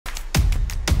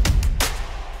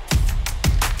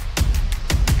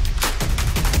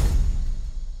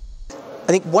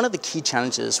I think one of the key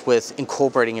challenges with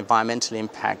incorporating environmental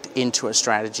impact into a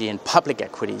strategy in public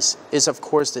equities is, of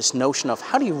course, this notion of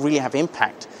how do you really have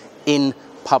impact in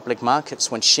public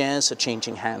markets when shares are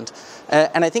changing hand.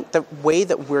 And I think the way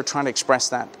that we're trying to express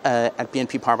that at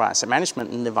BNP Paribas Asset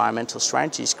Management in the Environmental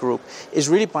Strategies Group is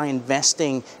really by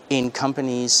investing in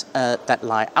companies that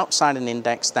lie outside an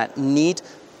index, that need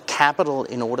capital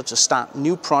in order to start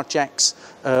new projects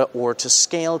or to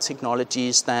scale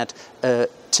technologies that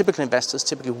typical investors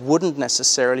typically wouldn't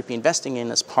necessarily be investing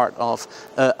in as part of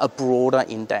a broader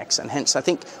index. And hence, I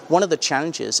think one of the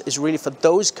challenges is really for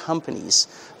those companies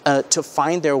to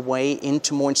find their way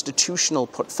into more institutional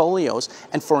portfolios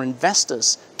and for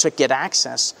investors to get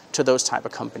access to those type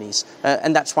of companies.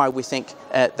 And that's why we think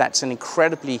that's an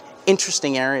incredibly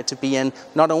interesting area to be in,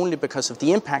 not only because of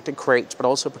the impact it creates, but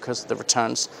also because of the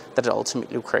returns that it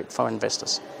ultimately will create for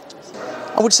investors.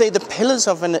 I would say the pillars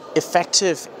of an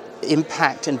effective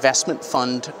impact investment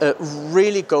fund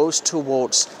really goes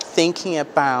towards thinking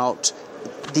about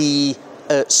the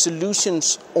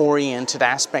solutions-oriented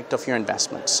aspect of your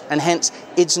investments. And hence,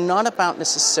 it's not about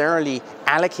necessarily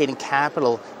allocating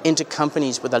capital into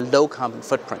companies with a low carbon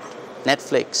footprint.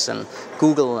 Netflix and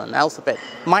Google and Alphabet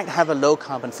might have a low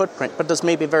carbon footprint, but there's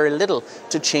maybe very little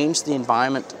to change the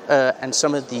environment and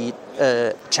some of the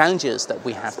challenges that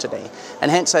we have today.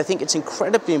 And hence, I think it's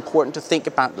incredibly important to think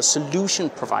about the solution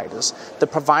providers, the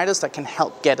providers that can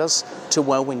help get us to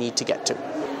where we need to get to.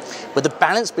 But the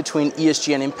balance between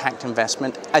ESG and impact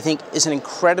investment, I think, is an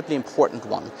incredibly important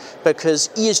one, because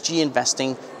ESG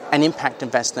investing and impact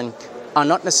investing are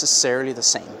not necessarily the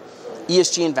same.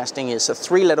 ESG investing is a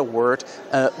three-letter word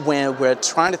where we're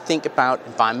trying to think about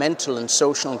environmental and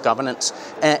social and governance,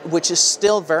 which is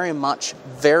still very much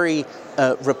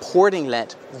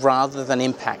reporting-led rather than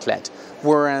impact-led.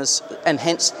 Whereas, and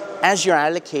hence, as you're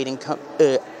allocating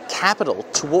capital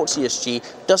towards ESG,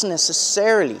 doesn't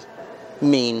necessarily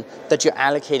mean that you're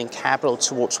allocating capital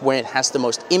towards where it has the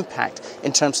most impact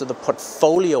in terms of the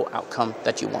portfolio outcome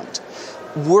that you want.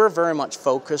 We're very much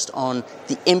focused on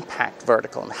the impact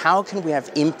vertical and how can we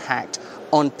have impact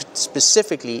on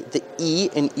specifically the E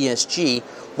in ESG,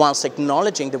 whilst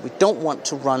acknowledging that we don't want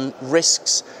to run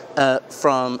risks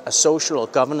from a social or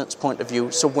governance point of view.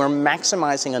 So we're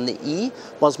maximizing on the E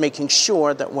whilst making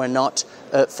sure that we're not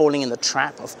falling in the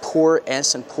trap of poor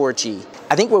S and poor G.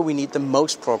 I think where we need the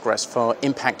most progress for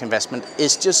impact investment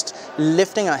is just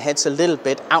lifting our heads a little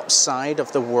bit outside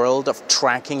of the world of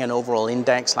tracking an overall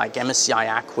index like MSCI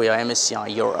ACWI or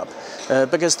MSCI Europe.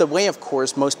 Because the way, of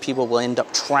course, most people will end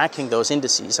up tracking those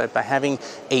indices are by having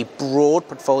a broad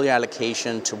portfolio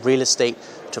allocation to real estate,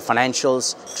 to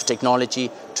financials, to technology,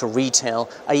 to retail,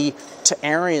 i.e. to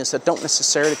areas that don't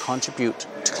necessarily contribute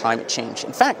to climate change.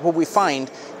 In fact, what we find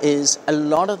is a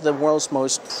lot of the world's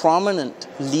most prominent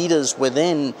leaders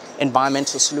within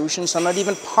environmental solutions are not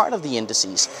even part of the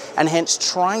indices, and hence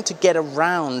trying to get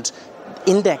around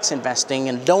index investing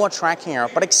and lower tracking error,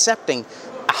 but accepting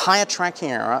a higher tracking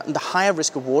error and the higher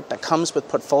risk reward that comes with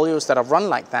portfolios that are run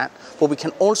like that, where we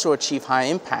can also achieve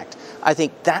higher impact. I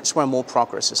think that's where more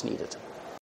progress is needed.